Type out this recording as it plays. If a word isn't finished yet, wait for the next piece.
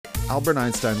Albert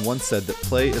Einstein once said that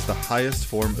play is the highest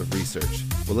form of research.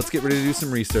 Well, let's get ready to do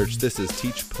some research. This is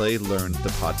Teach, Play, Learn, the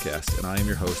podcast, and I am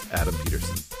your host, Adam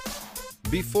Peterson.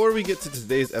 Before we get to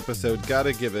today's episode,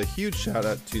 gotta give a huge shout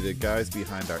out to the guys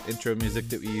behind our intro music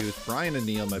that we use, Brian and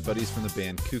Neil, my buddies from the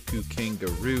band Cuckoo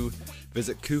Kangaroo.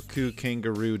 Visit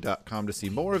cuckookangaroo.com to see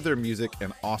more of their music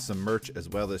and awesome merch, as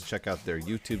well as check out their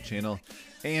YouTube channel.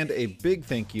 And a big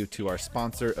thank you to our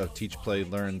sponsor of Teach, Play,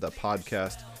 Learn, the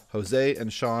podcast, Jose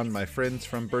and Sean, my friends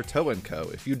from Berteau & Co.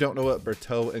 If you don't know what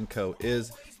Berteau & Co.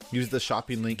 is, use the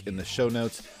shopping link in the show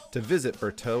notes to visit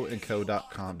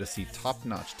berteauandco.com to see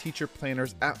top-notch teacher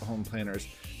planners, at-home planners,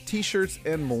 t-shirts,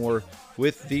 and more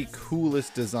with the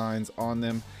coolest designs on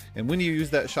them. And when you use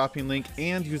that shopping link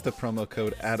and use the promo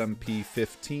code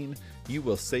AdamP15, you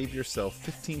will save yourself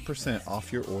 15%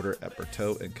 off your order at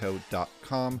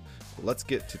berteauandco.com. Let's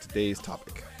get to today's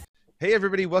topic. Hey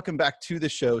everybody, welcome back to the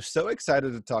show. So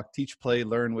excited to talk Teach, Play,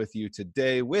 Learn with you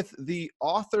today with the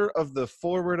author of the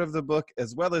foreword of the book,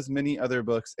 as well as many other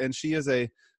books. And she is a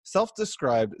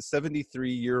self-described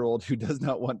 73-year-old who does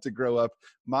not want to grow up.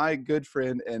 My good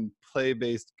friend and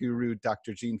play-based guru,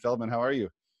 Dr. Jean Feldman. How are you?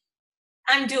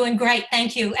 I'm doing great,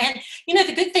 thank you. And you know,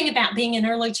 the good thing about being an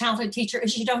early childhood teacher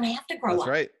is you don't have to grow up. That's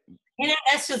right. You know,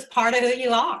 that's just part of who you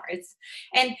are.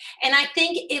 And I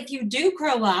think if you do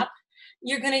grow up,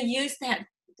 you're going to lose that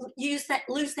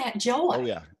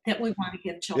joy that we want to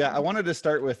give children. Yeah, I wanted to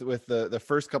start with the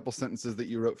first couple sentences that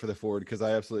you wrote for the foreword because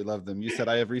I absolutely love them. You said,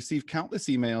 "I have received countless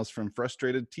emails from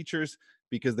frustrated teachers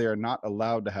because they are not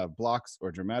allowed to have blocks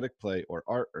or dramatic play or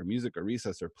art or music or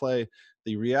recess or play.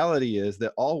 The reality is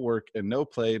that all work and no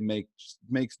play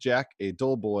makes Jack a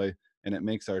dull boy, and it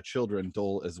makes our children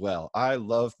dull as well." I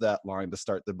love that line to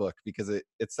start the book because it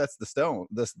sets the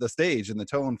stage and the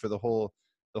tone for the whole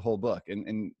book.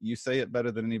 And you say it better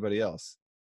than anybody else.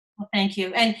 Well, thank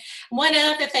you. And one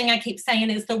other thing I keep saying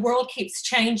is the world keeps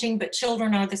changing, but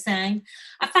children are the same.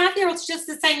 A 5-year-old's just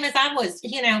the same as I was,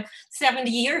 70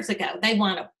 years ago. They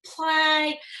want to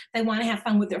play. They want to have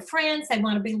fun with their friends. They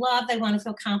want to be loved. They want to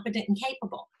feel competent and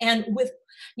capable. And with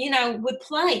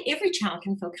play, every child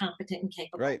can feel competent and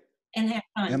capable. Right. And have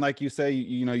fun. And like you say,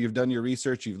 you've done your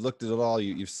research, you've looked at it all,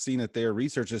 you've seen it there.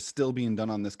 Research is still being done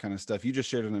on this kind of stuff. You just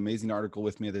shared an amazing article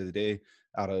with me the other day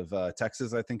out of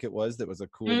Texas, I think it was. That was a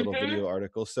cool little video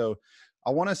article. So I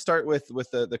want to start with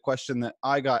the question that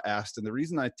I got asked. And the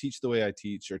reason I teach the way I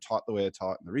teach or taught the way I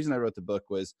taught, and the reason I wrote the book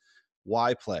was,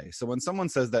 why play? So when someone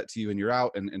says that to you and you're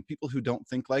out and people who don't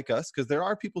think like us, because there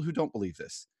are people who don't believe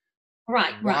this.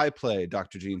 Right. Why play,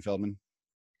 Dr. Jean Feldman?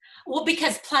 Well,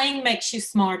 because playing makes you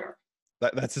smarter.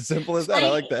 That's as simple as that. I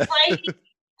like that.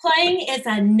 Playing is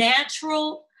a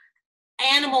natural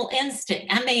animal instinct.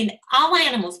 I mean, all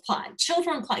animals play.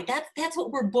 Children play. That's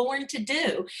what we're born to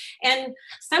do. And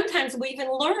sometimes we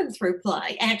even learn through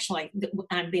play. Actually,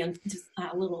 I'm being just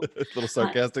a little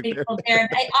sarcastic there.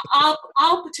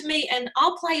 All to me, and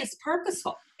all play is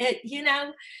purposeful.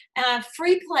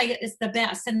 Free play is the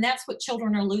best, and that's what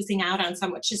children are losing out on so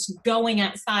much, just going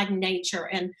outside in nature.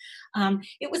 And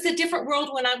it was a different world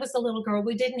when I was a little girl.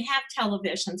 We didn't have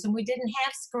televisions, and we didn't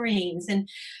have screens, and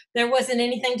there wasn't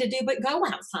anything to do but go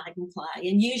outside and play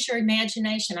and use your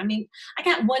imagination. I mean, I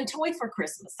got one toy for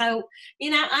Christmas, so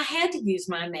I had to use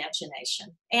my imagination.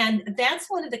 And that's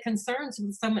one of the concerns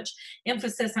with so much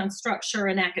emphasis on structure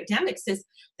and academics, is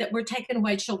that we're taking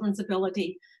away children's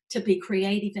ability to be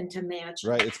creative and to imagine.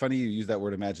 Right. It's funny you use that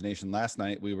word imagination. Last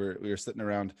night we were sitting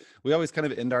around. We always kind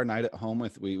of end our night at home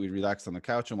with we relax on the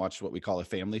couch and watch what we call a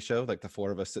family show. Like the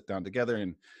four of us sit down together,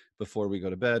 and before we go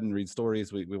to bed and read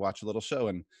stories, we watch a little show.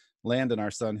 And Landon, our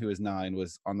son, who is 9,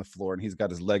 was on the floor, and he's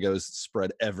got his Legos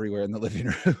spread everywhere in the living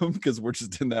room because we're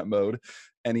just in that mode.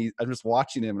 And I'm just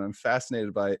watching him, and I'm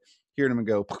fascinated by hearing him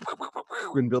go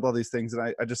and build all these things.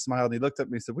 And I just smiled, and he looked at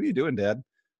me and said, "What are you doing, Dad?"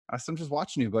 I said, "I'm just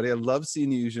watching you, buddy. I love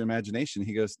seeing you use your imagination."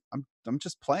 He goes, I'm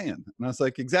just playing." And I was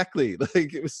like, exactly.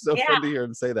 Like, it was so fun to hear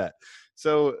him say that.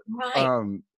 So,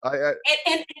 right.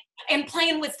 And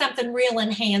playing with something real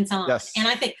and hands-on. Yes. And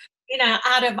I think,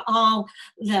 out of all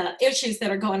the issues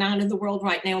that are going on in the world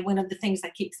right now, one of the things I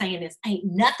keep saying is, ain't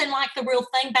nothing like the real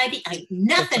thing, baby. Ain't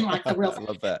nothing like the real thing. I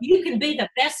love that. You can be the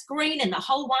best screen in the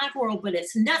whole wide world, but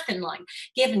it's nothing like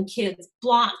giving kids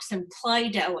blocks and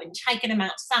Play-Doh and taking them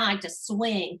outside to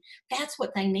swing. That's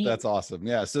what they need. That's awesome.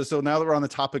 Yeah. So now that we're on the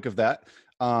topic of that,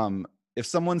 if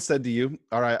someone said to you,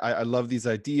 "All right, I love these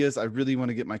ideas. I really want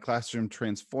to get my classroom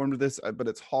transformed to this, but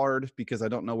it's hard because I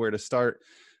don't know where to start."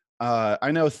 I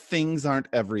know things aren't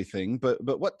everything, but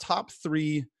what top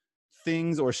 3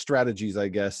 things or strategies, I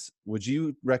guess, would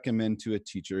you recommend to a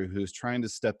teacher who's trying to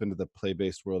step into the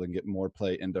play-based world and get more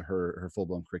play into her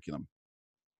full-blown curriculum?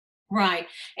 Right.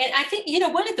 And I think,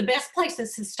 one of the best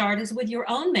places to start is with your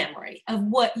own memory of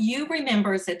what you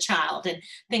remember as a child and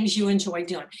things you enjoy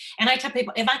doing. And I tell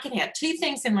people, if I can have two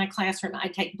things in my classroom, I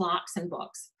take blocks and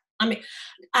books. I mean,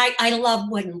 I love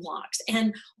wooden blocks.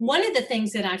 And one of the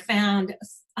things that I found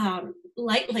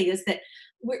lately is that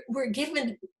we're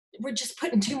just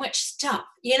putting too much stuff.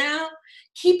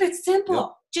 Keep it Yep.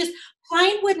 simple. Just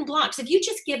plain wooden blocks. If you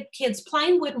just give kids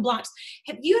plain wooden blocks,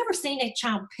 have you ever seen a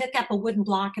child pick up a wooden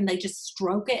block and they just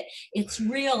stroke it? It's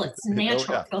real, it's Oh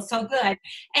natural, yeah. it feels so good.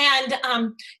 And,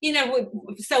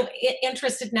 so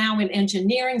interested now in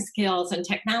engineering skills and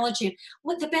technology.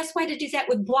 What the best way to do that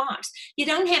with blocks? You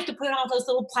don't have to put all those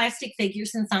little plastic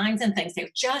figures and signs and things. They're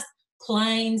just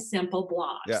plain simple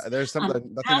Yeah, blocks. there's Um,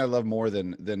 something nothing how I love more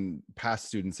than past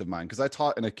students of mine, because I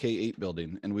taught in a K-8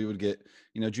 building, and we would get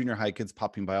junior high kids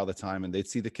popping by all the time, and they'd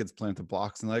see the kids playing with the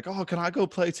blocks and like, oh, can I go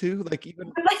play too? Like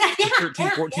even Yeah, for 13,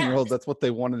 yeah, 14 yeah. year olds, that's what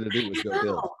they wanted to do was go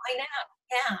build. I know,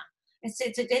 yeah.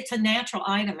 It's a natural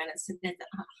item, and it's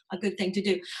a good thing to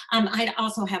do. I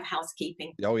also have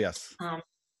housekeeping. Oh yes, Um,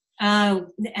 oh,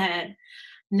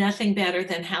 nothing better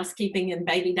than housekeeping and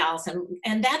baby dolls,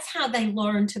 and that's how they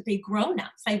learn to be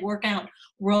grown-ups. They work out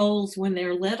roles when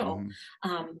they're little,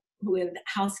 hmm with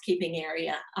housekeeping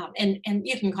area, and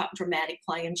you can call it dramatic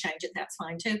play and change it, that's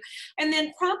fine too. And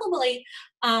then probably,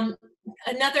 um,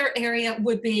 another area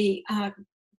would be,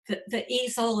 the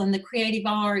easel and the creative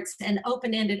arts and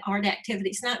open-ended art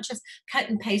activities, not just cut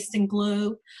and paste and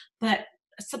glue, but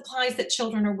supplies that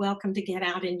children are welcome to get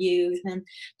out and use. And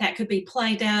that could be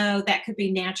Play-Doh, that could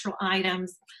be natural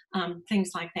items,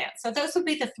 things like that. So those would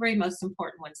be the three most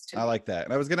important ones to I me. like that.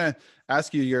 And I was gonna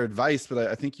ask you your advice, but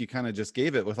I think you kind of just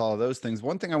gave it with all of those things.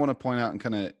 One thing I want to point out and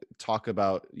kind of talk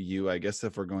about you, I guess,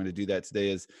 if we're going to do that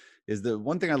today, is the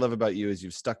one thing I love about you is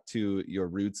you've stuck to your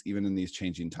roots even in these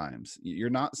changing times. You're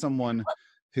not someone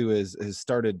who has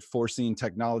started forcing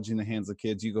technology in the hands of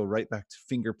kids. You go right back to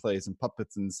finger plays and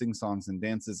puppets and sing songs and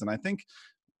dances. And I think,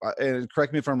 and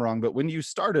correct me if I'm wrong, but when you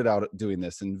started out doing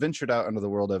this and ventured out into the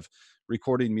world of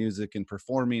recording music and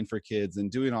performing for kids and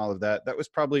doing all of that, that was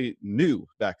probably new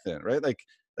back then, right? Like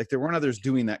there weren't others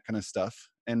doing that kind of stuff.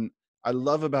 And I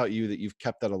love about you that you've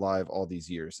kept that alive all these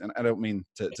years. And I don't mean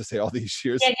to say all these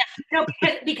years. Yeah, yeah. No,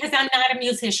 because I'm not a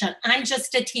musician. I'm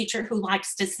just a teacher who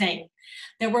likes to sing.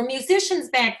 There were musicians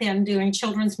back then doing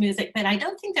children's music, but I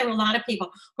don't think there were a lot of people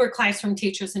who were classroom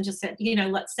teachers and just said,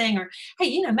 let's sing, or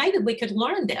hey, maybe we could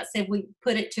learn this if we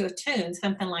put it to a tune,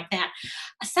 something like that.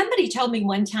 Somebody told me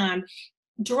one time,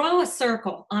 draw a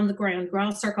circle on the ground,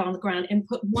 and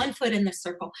put one foot in the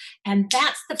circle. And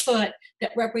that's the foot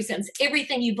that represents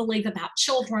everything you believe about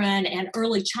children and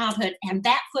early childhood. And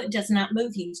that foot does not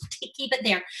move. You keep it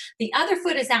there. The other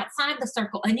foot is outside the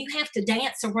circle, and you have to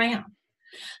dance around.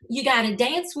 You got to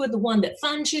dance with the one that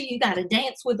funds you. You got to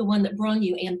dance with the one that brung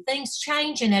you. And things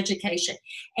change in education,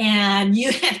 and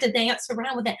you have to dance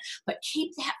around with that. But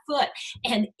keep that foot.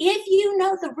 And if you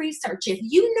know the research, if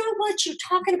you know what you're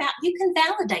talking about, you can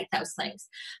validate those things.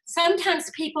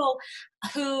 Sometimes people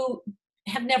who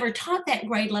have never taught that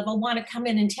grade level want to come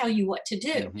in and tell you what to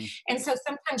do. hmm And so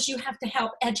sometimes you have to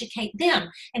help educate them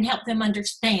and help them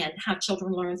understand how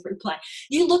children learn through play.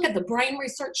 You look at the brain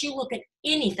research, you look at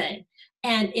anything,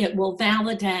 and it will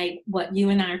validate what you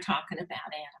and I are talking about,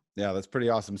 Adam. Yeah, that's pretty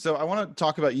awesome. So I want to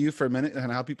talk about you for a minute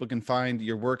and how people can find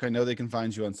your work. I know they can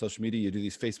find you on social media. You do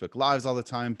these Facebook Lives all the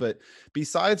time, but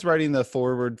besides writing the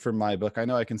foreword for my book, I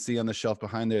know I can see on the shelf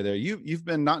behind there, you've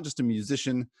been not just a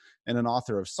musician and an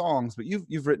author of songs, but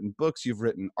you've written books, you've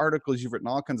written articles, you've written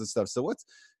all kinds of stuff. So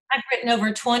I've written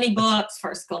over 20 that's books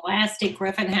for Scholastic,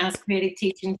 Griffin House, Creative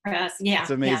Teaching Press. it's Yeah,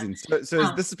 yeah. amazing.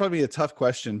 Um, This is probably a tough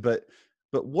question, but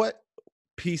what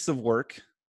piece of work,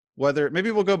 whether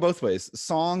maybe we'll go both ways,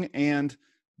 song and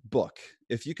book,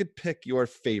 if you could pick your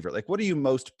favorite, like what are you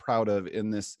most proud of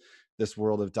in this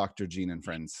world of Dr. Gene and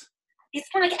Friends? it's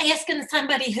like asking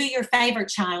somebody who your favorite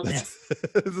child is.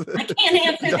 I can't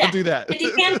answer Don't that. do that. It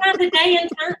depends on the day and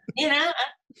time.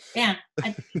 Yeah.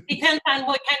 It depends on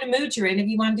what kind of mood you're in. If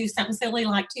you want to do something silly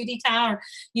like Tootie Tie, or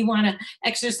you want to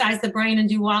exercise the brain and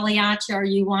do Waliacha, or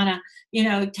you want to,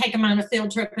 take them on a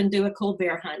field trip and do a cool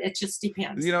bear hunt. It just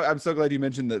depends. I'm so glad you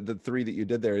mentioned the three that you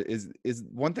did there. Is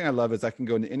one thing I love is I can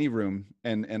go into any room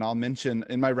and I'll mention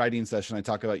in my writing session, I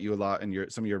talk about you a lot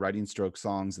and some of your writing stroke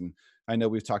songs. And I know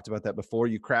we've talked about that before.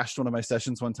 You crashed one of my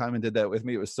sessions one time and did that with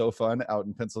me. It was so fun out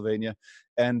in Pennsylvania.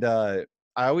 And I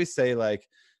always say like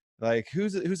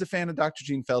who's a fan of Dr.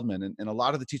 Gene Feldman? And a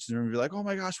lot of the teachers in the room will be like, oh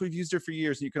my gosh, we've used her for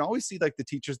years. And you can always see like the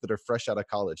teachers that are fresh out of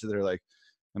college. They're like,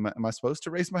 am I supposed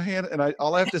to raise my hand? And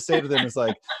all I have to say to them is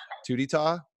like, Tootie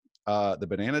Ta, the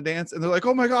banana dance, and they're like,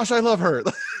 "Oh my gosh, I love her!"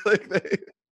 Like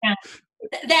Yeah.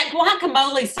 That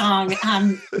guacamole song,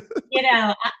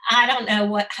 I don't know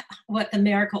what the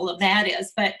miracle of that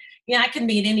is, but I can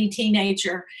meet any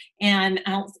teenager and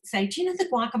I'll say, "Do you know the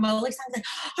guacamole song?" Like,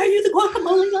 "Are you the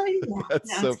guacamole lady?"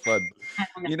 That's Yeah, so fun. I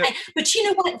don't know. You know, But you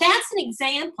know what? That's an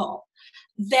example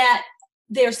that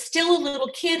there's still a little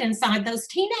kid inside those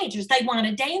teenagers. They want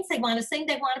to dance, they want to sing,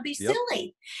 they want to be yep.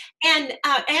 silly. And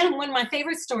Adam, one of my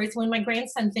favorite stories when my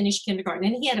grandson finished kindergarten,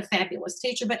 and he had a fabulous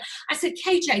teacher. But I said,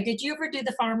 "KJ, did you ever do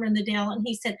the Farmer in the Dell?" And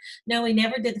he said, "No, he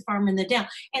never did the Farmer in the Dell."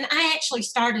 And I actually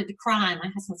started to cry. My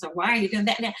husband said, "Why are you doing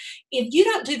that?" Now, if you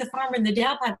don't do the Farmer in the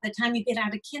Dell by the time you get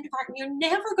out of kindergarten, you're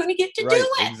never going to get to Right, do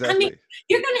it. I mean, exactly.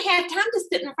 you're going to have time to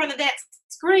sit in front of that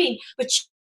screen, but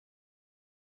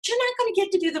you're not going to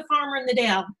get to do the Farmer in the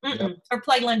Dell, Yep. or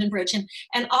play London Bridge,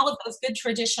 and all of those good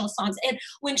traditional songs. And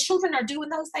when children are doing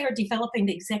those, they are developing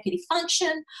the executive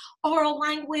function, oral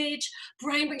language,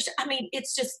 brain research. I mean,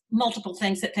 it's just multiple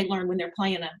things that they learn when they're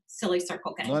playing a silly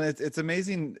circle game. Well, it's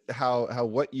amazing how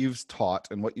what you've taught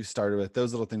and what you started with,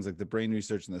 those little things like the brain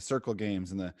research and the circle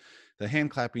games and the hand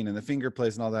clapping and the finger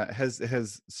plays and all that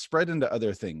has spread into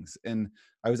other things. And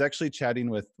I was actually chatting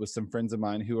with some friends of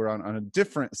mine who are on a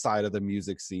different side of the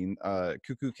music scene,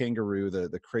 Cuckoo Kangaroo,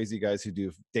 the crazy guys who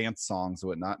do dance songs and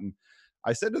whatnot. And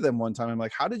I said to them one time, I'm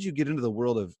like, "How did you get into the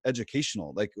world of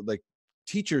educational, like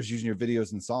teachers using your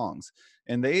videos and songs?"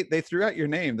 And they threw out your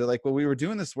name. They're like, "Well, we were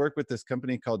doing this work with this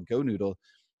company called Go Noodle,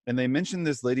 and they mentioned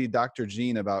this lady, Dr.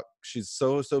 Jean, about she's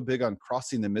so big on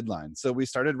crossing the midline. So we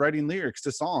started writing lyrics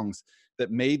to songs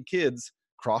that made kids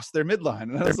cross their midline."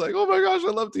 And I was like, "Oh my gosh,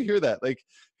 I love to hear that!" Like,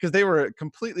 because they were a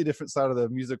completely different side of the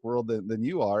music world than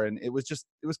you are, and it was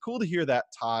cool to hear that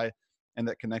tie and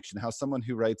that connection. How someone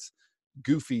who writes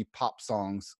goofy pop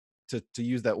songs to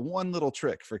use that one little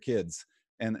trick for kids,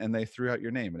 and they threw out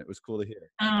your name, and it was cool to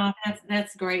hear. Oh,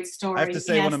 that's a great I have to story.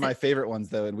 say, one Yes. of my favorite ones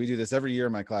though, and we do this every year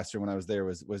in my classroom when I was there,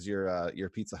 was your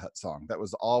Pizza Hut song. That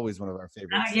was always one of our Oh,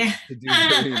 favorites yeah. to do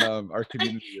during our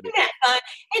community Isn't unit. that fun?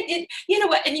 And you know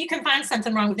what? And you can find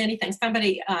something wrong with anything.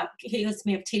 Somebody accused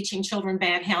me of teaching children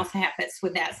bad health habits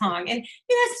with that song. And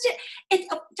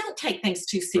don't take things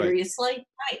too Right. seriously.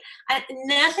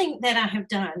 Nothing that I have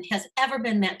done has ever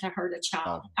been meant to hurt a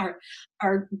child Oh,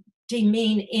 or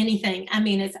demean anything. I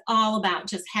mean, it's all about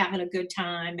just having a good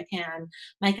time and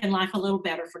making life a little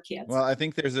better for kids well, I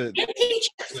think there's and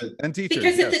teachers. and teachers,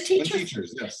 Because if the yes, and teachers,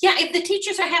 teachers, yes. yeah, if the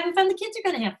teachers are having fun, the kids are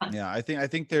going to have fun. Yeah, I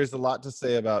think there's a lot to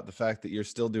say about the fact that you're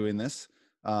still doing this.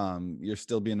 You're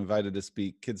still being invited to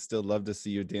speak. Kids still love to see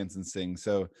you dance and sing.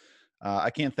 So I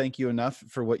can't thank you enough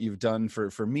for what you've done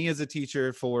for me as a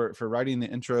teacher, for writing the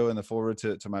intro and the forward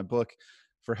to my book,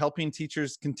 for helping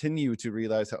teachers continue to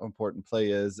realize how important play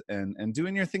is, and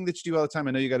doing your thing that you do all the time.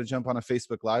 I know you got to jump on a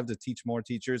Facebook Live to teach more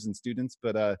teachers and students,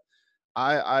 but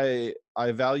I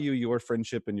value your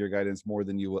friendship and your guidance more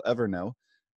than you will ever know.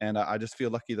 And I just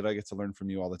feel lucky that I get to learn from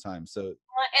you all the time. So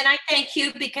And I thank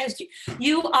you because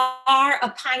you are a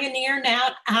pioneer now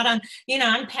out on,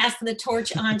 I'm passing the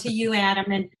torch on to you,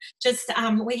 Adam. And just,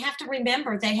 we have to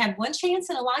remember they have one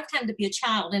chance in a lifetime to be a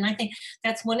child. And I think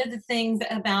that's one of the things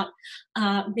about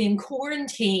being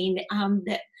quarantined,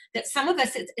 that some of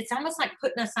us, it's almost like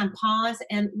putting us on pause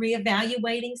and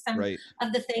reevaluating some right.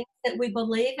 of the things that we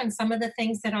believe and some of the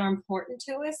things that are important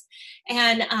to us.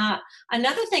 And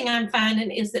another thing I'm finding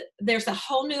is that there's a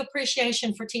whole new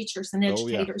appreciation for teachers and Oh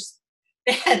yeah. educators.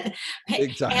 and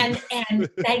Big time. and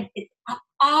they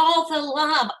all the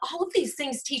love, all of these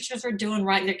things teachers are doing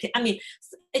right there. I mean,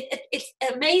 it's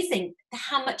amazing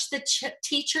how much the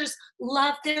teachers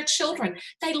love their children.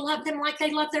 They love them like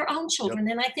they love their own Yep. children.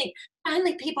 And I think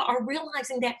finally people are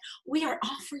realizing that we are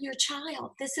all for your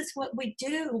child. This is what we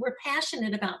do. We're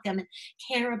passionate about them and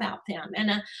care about them.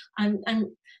 And I'm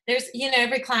there's,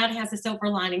 every cloud has a silver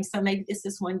lining. So maybe this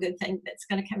is one good thing that's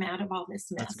going to come out of all this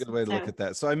mess. That's a good way to look So, at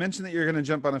that. So I mentioned that you're going to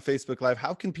jump on a Facebook Live.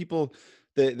 How can people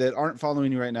that aren't following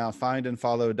you right now find and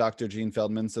follow Dr. Jean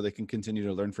Feldman so they can continue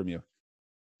to learn from you?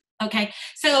 okay,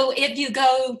 so if you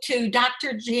go to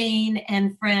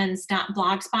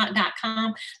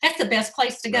drjeanandfriends.blogspot.com, that's the best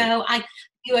place to Right. go. I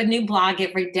do a new blog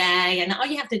every day, and all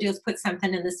you have to do is put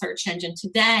something in the search engine.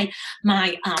 Today,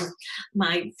 my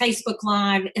Facebook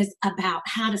Live is about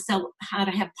how to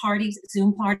have parties,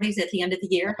 Zoom parties at the end of the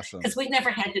year, Awesome. because we've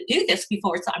never had to do this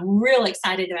before. So I'm really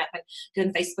excited about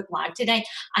doing Facebook Live today.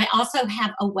 I also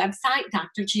have a website,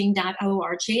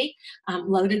 drjean.org,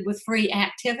 loaded with free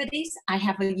activities. I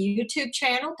have a YouTube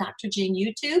channel, Dr. Jean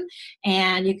YouTube,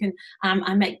 and you can.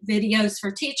 I make videos for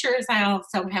teachers. I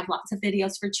also have lots of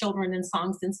videos for children and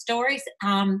songs and stories.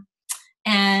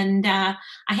 And I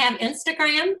have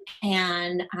Instagram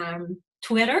and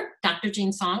Twitter, Dr.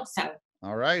 Jean Song. So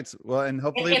All right. Well, and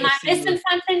hopefully am we'll I see missing you.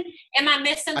 something? Am I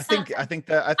missing something? I think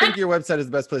your website is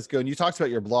the best place to go. And you talked about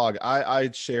your blog.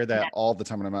 I share that all the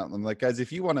time when I'm out. I'm like, guys,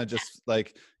 if you want to just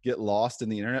like get lost in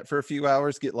the internet for a few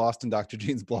hours, get lost in Dr.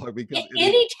 Jean's blog, because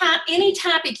Any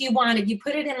topic you want, if you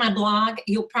put it in my blog,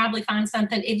 you'll probably find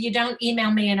something. If you don't,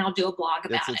 email me and I'll do a blog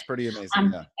about it. It's pretty amazing.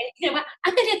 Yeah. And you know what?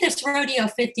 I've been at this rodeo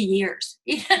 50 years.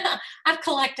 I've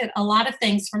collected a lot of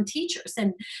things from teachers,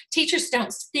 and teachers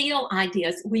don't steal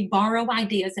ideas. We borrow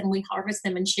ideas and we harvest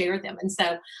them and share them. And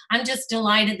so I'm just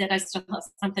delighted that I still have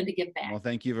something to give back. Well,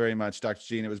 thank you very much, Dr.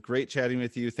 Jean. It was great chatting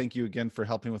with you. Thank you again for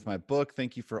helping with my book.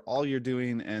 Thank you for all you're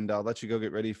doing, and I'll let you go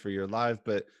get ready for your live.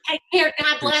 But take care,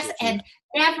 God bless, and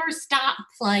never stop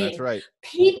playing. That's right.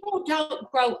 People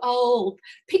don't grow old.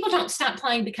 People don't stop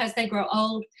playing because they grow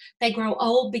old. They grow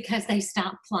old because they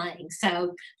stop playing.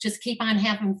 So just keep on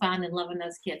having fun and loving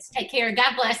those kids. Take care.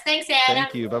 God bless. Thanks, Adam.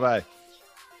 Thank you. Bye-bye.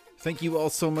 Thank you all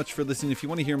so much for listening. If you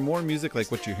want to hear more music like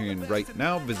what you're hearing right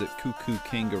now, visit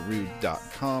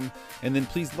cuckookangaroo.com. And then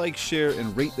please like, share,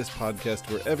 and rate this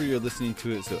podcast wherever you're listening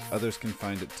to it so others can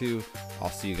find it too.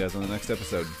 I'll see you guys on the next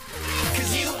episode.